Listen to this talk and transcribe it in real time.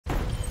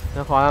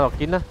Nó khoa lọc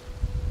kín á.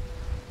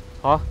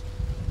 Hả?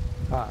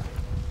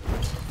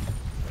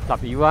 Đập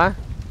yếu quá.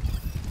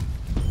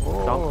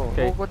 Ồ,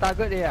 cô ta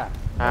cứ đi à?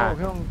 À.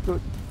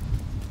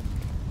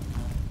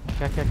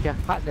 Kìa.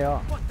 Hát đấy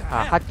không?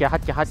 À, hát kìa.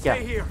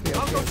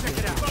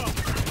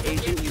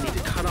 Agent, you need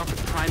to cut off the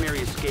primary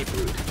escape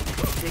route.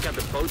 Take out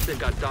the boats that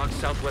got docked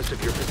southwest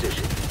of your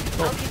position.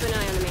 I'll keep an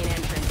eye on the main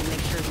entrance and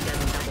make sure he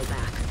doesn't double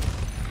back.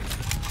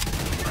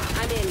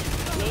 I'm in.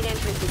 Main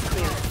entrance is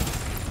clear.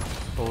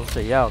 Ủa,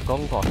 xỉ à,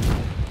 con còn.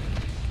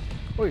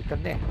 Ui,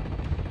 cấn nè.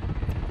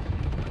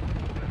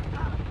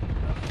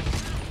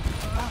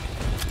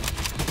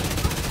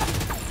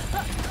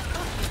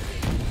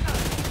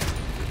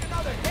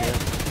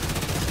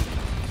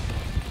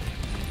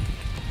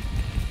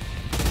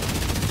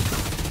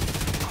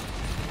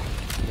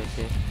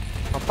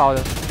 Không to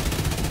được.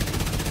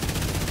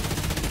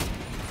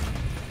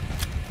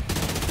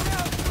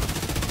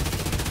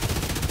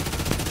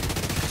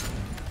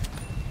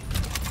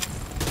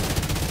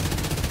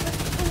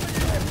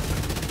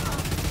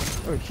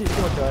 Ôi, shit,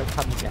 tôi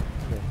thầm nhỉ.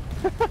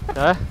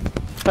 Đấy.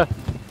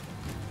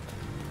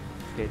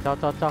 Để cho.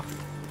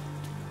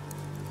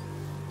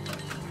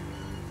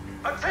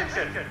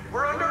 Attention!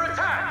 We're under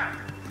attack!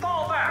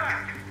 Fall back!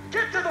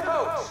 Get to the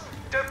boats!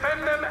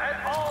 Defend them at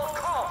all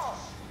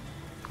costs!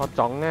 Có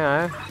chóng nghe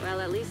hả? Well,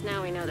 at least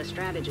now we know the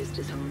strategist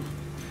is home.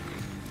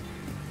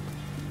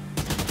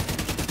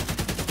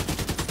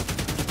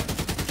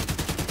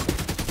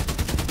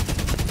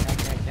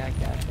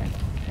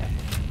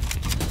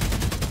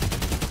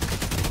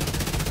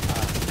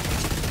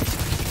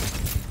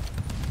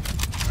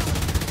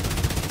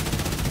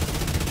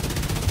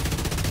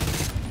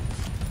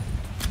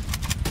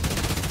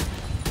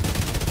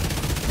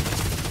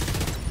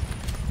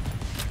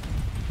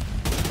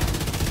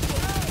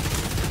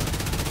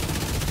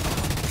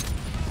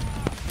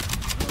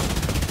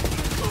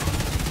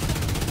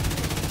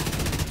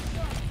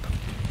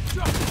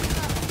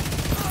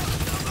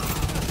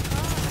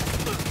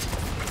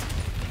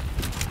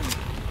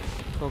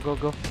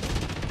 Go.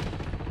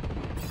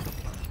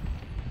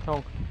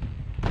 Không.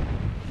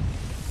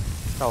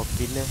 Tàu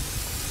kín nè.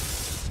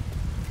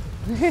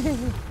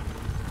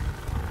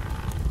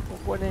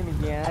 Quân này mình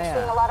nghe đấy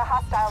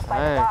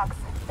à?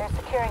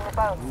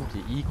 Chỉ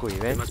ý quỷ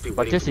đấy.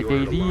 Và chết xịt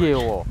đi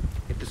nhiều.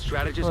 If the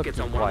strategist gets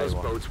on one of those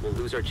boats,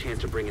 we'll lose our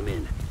chance to bring him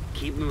in.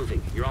 Keep moving.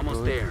 You're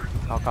almost there.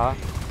 Có.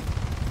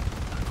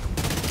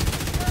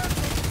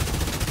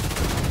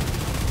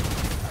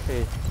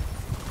 Okay.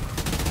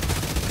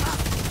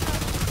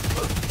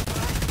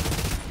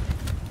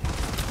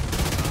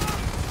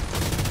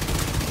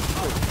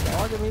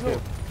 Cho mình luôn.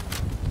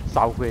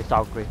 Sao quê.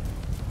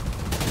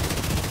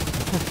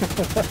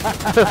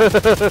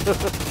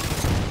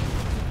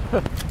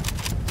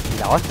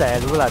 Nhỏ xe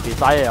luôn là bị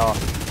say rồi.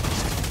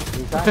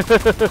 Bị say.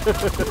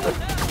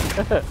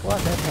 Quá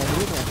sẽ thèm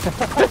luôn nè.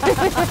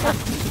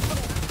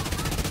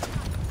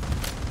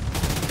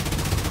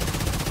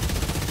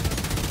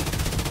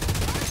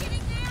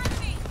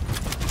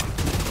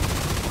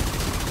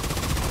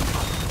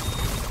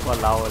 Quá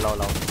lâu.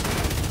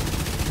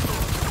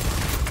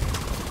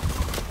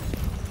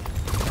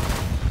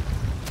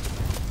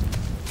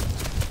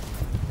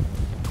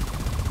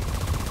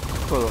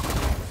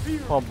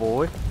 Hoa bố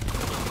ấy.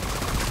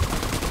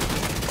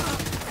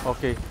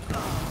 Okay.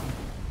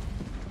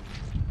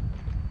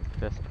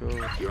 Let's go.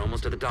 You're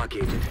almost at the dock,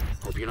 agent.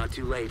 Hope you're not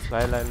too late.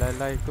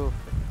 Lại go.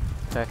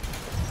 Đây.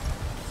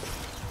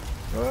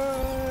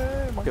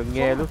 Chừng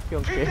nghe lúc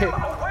chứ Keep him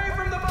away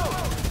from the boat.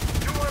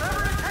 Do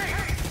whatever it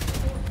takes.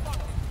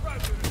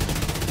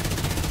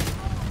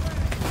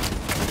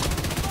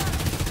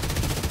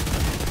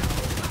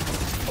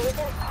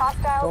 Agents,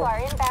 hostiles are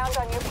inbound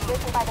on your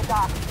position by the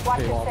dock.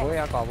 Watch your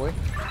six. Cỏ với.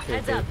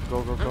 Heads up.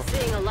 Go. I'm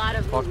seeing a lot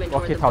of movement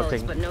toward the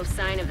boats, but no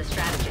sign of the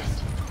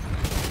strategist.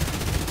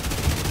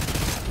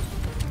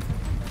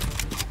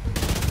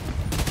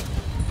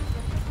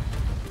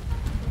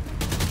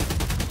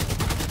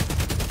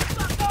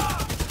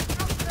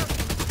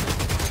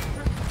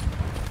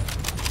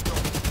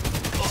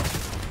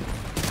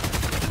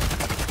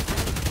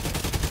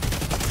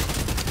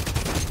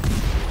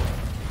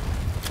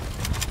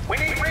 We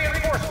need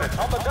reinforcements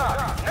on the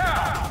dock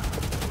now.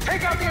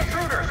 Take out the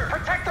intruders.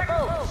 Protect the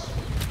boats.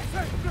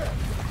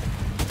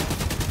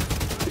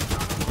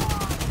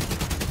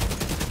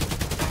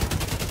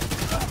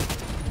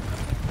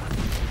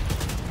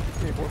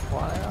 Bột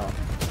khóa đấy không?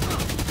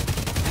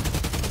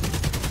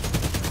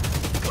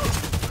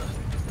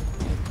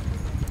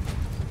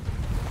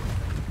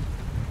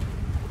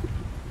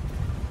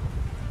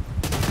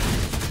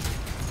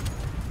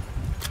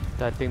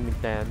 Ta tiếng mình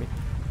tè mi.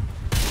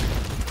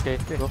 Okay,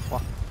 go.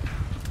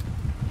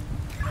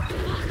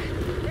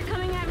 They're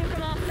coming at me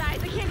from all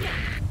sides. I can't get.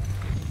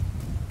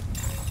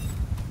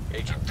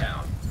 Agent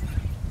down.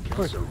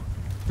 Kelso.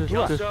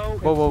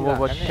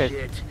 Whoa, Shit.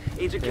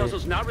 Agent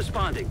Kelso's not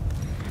responding.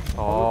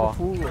 Oh.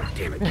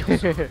 Damn it,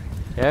 Kelso.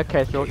 Yeah,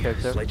 Kelso.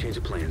 Slight change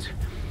of plans.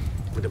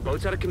 With the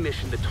boats out of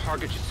commission, the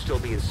target should still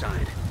be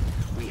inside.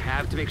 We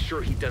have to make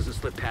sure he doesn't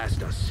slip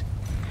past us.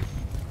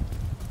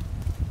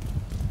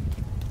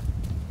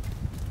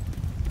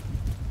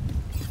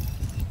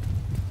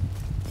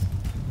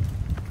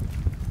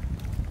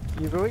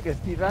 Heroic cái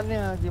speedrun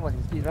nha, nhưng mà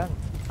speedrun.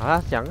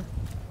 À, chẳng.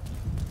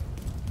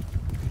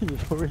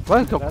 Heroic.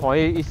 喂，佢可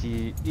以是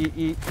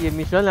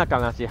mission 啦，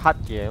更加是黑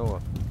嘢喎。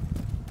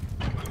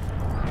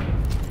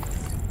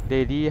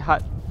Daily 黑，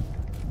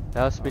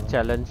然後 speed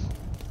challenge。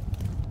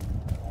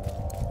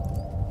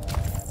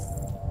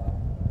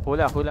好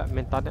啦，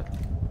免得啦。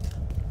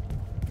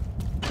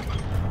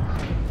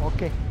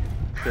OK。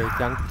對，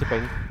這樣這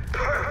邊。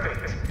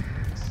Perfect.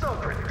 So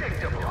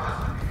predictable.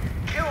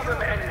 Kill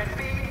them and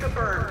feed the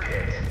burn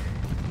pit.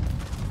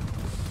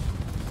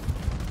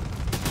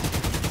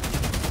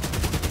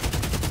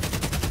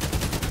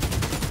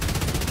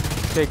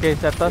 Okay,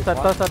 settle. Okay,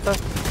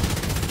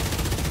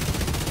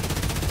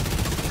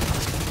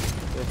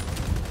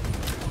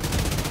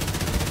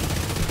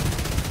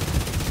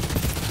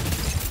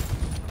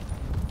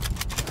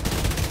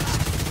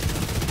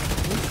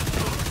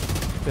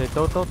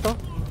 to.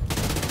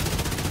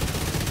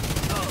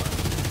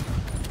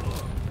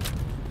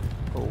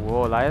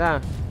 Ồ, lại ra.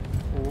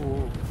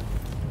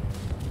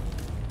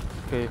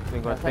 Ok,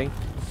 mình còn tính.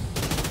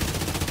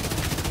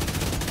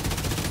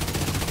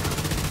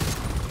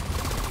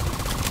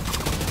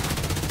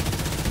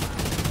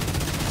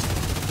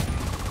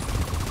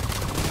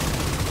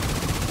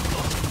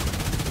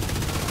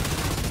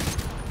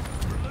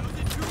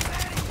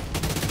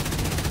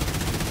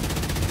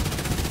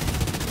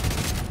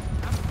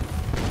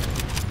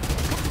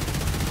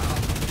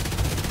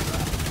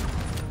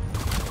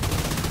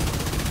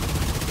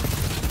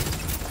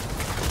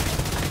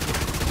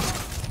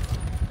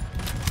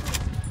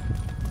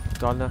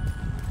 Con nữa.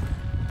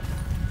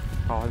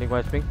 Liên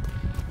quan spring.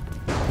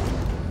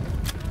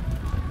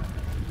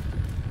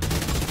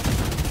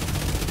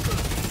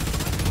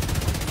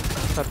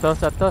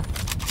 Shutter.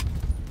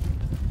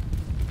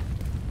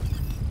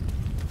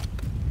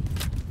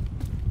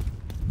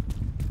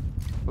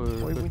 Ôi,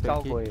 muốn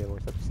trao về một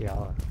sắp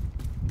xẻo à.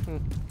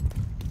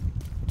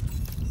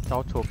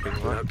 Cháu chụp bình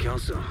quá.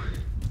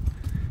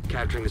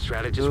 Capturing the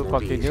strategist won't be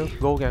Continue. easy.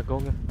 Go nha.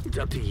 It's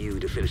up to you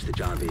to finish the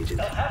job, Agent.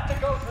 They'll have to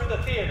go through the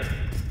theater.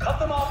 Cut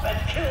them off and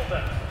kill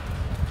them.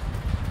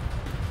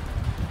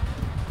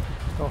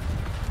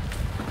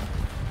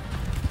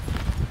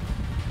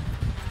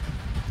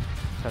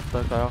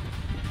 Shutter coi.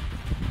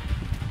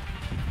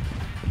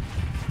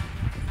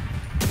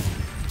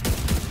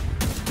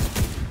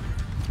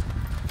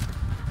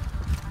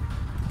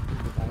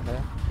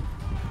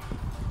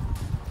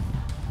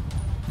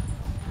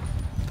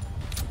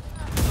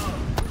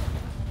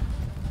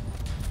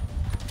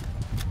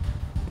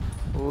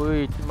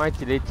 Ui, mấy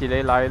chị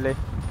lấy lại đi.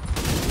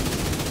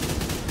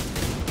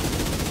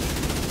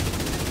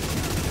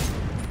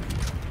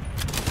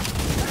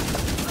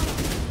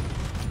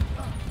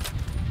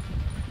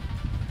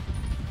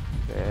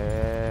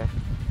 Để...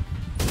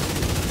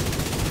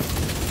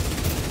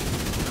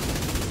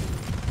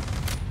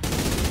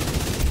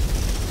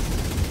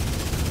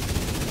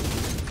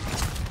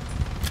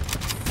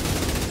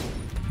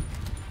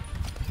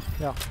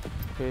 Yeah.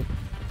 Okay.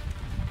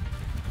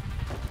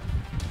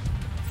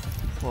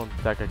 Was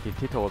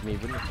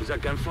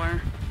that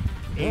gunfire?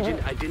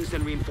 Agent, I didn't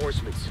send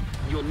reinforcements.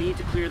 You'll need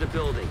to clear the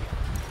building.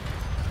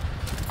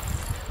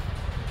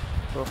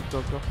 Go.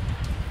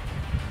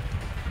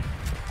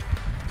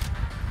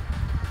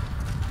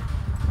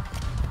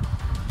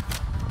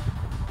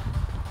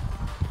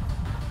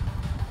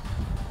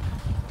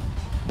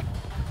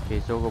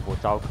 Okay, so go bộ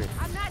trao kìa.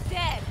 I'm not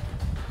dead.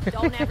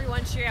 Don't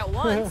everyone cheer at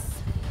once.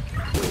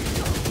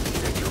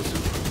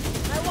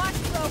 My watch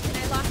broke and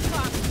I lost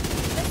focus.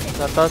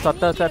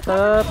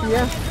 Shutter,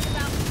 yeah.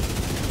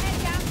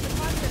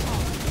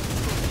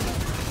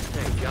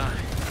 Thank God.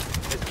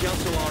 Is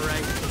Kelso all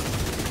right?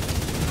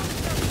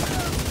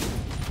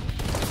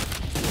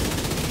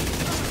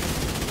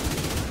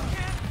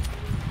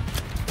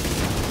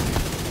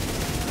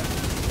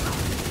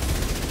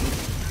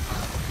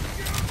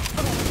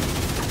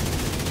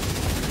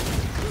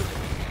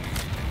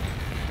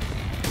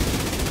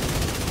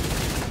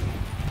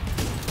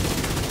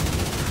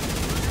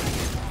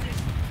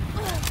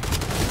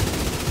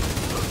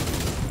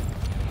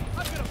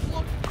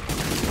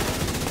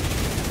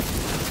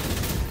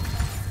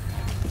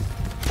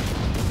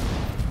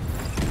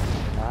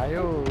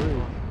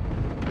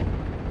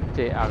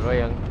 Chị à rồi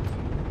anh.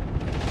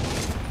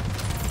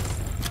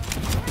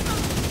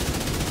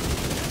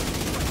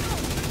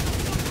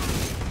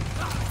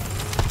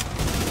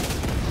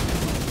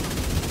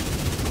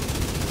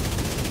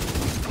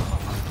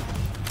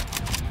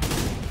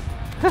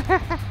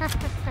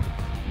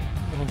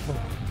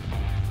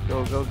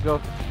 Go.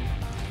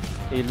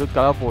 Thì lúc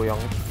đó bùi không?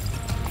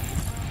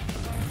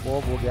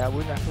 Bùi gà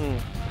bùi nè.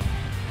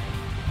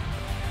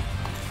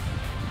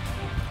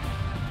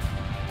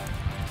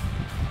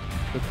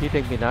 Được khí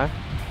trên mình hả?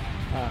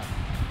 À.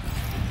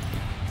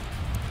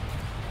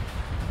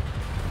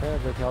 Thế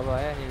rồi theo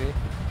dõi anh đi.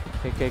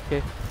 Ok.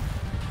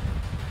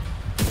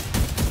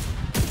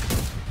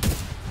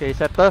 Ok,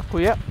 setter,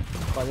 khuya.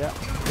 Còn nhá.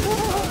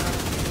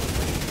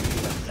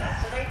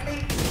 Assassinate me?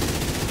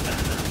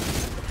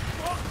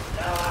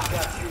 Now I've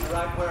got you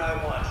right where I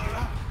want you.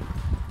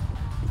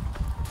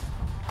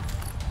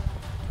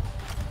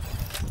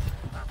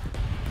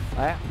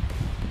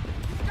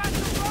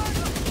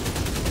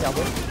 chào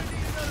Vĩnh.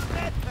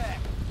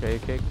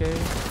 Ok.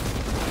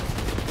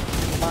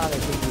 Ma này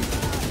cái gì?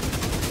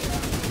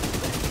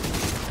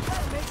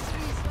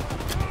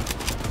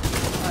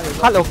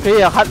 Hắt ok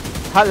à,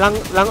 hắt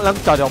lăng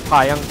chọn được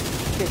phải không?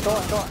 Ok, có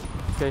ạ.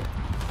 Ok.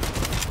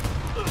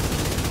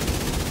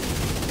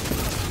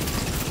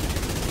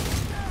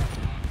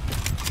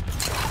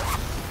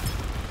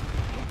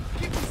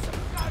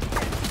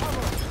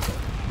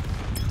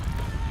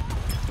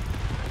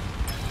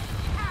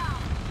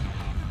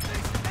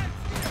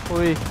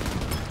 Ui.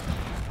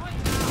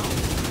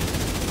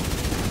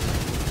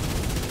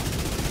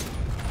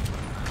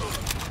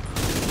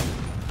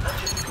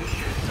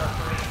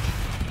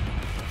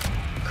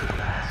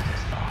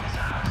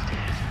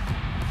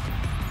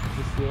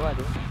 Đi xíu à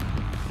đúng.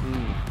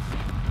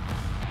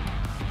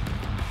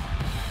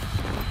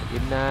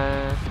 In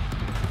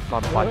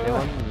toàn phận cho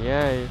con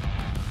nhỉ.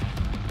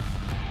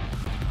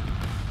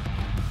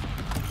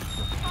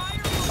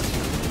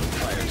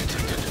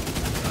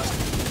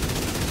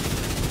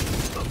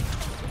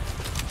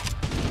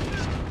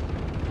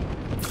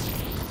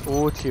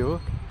 Ô chịu.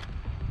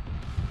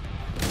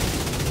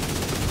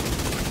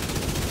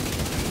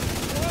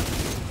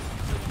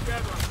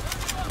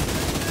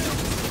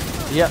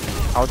 Yeah,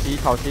 投資。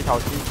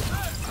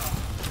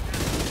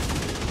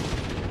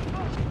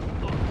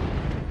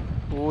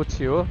ô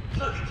chịu.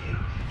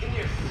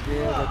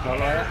 Kia về theo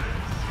lối á.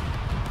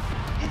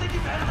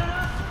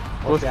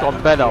 Who's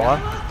gone better á?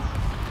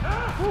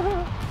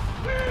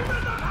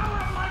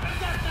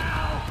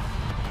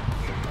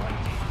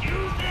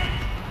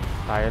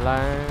 Tại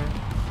là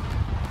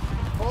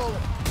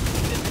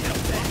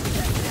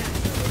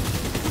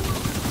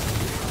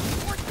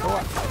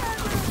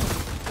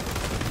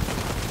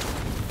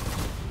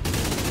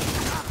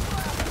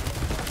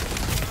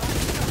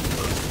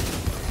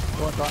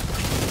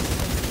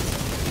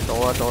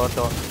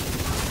ตัว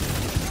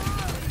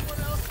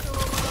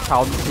เขา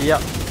唔知啊。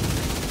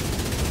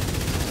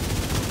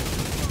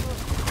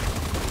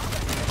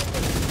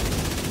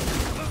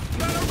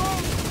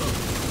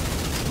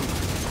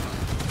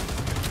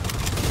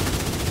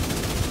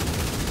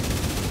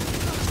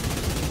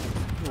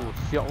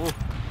小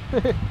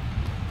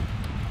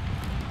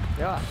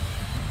Đéo à?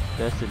這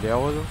是了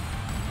咯。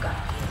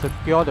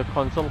Secure the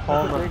console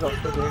hall 嘛。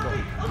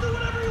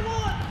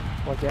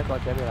我姐俾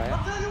你啊。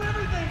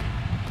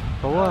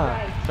好啊，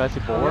這是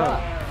寶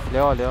啊，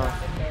了。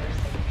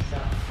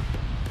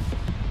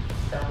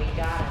So we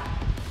got him.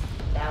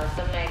 That was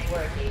some nice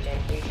work,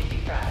 Agent. You should be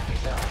proud of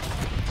yourself.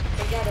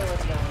 Together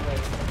was the only way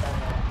we could have done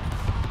that.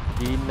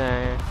 堅呢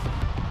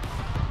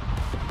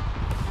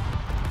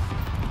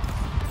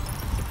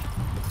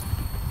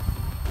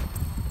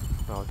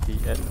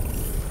？RTX.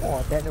 Oh,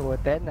 10 over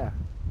 10 à?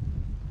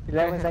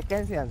 11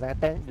 seconds and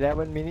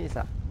 11 minutes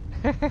à?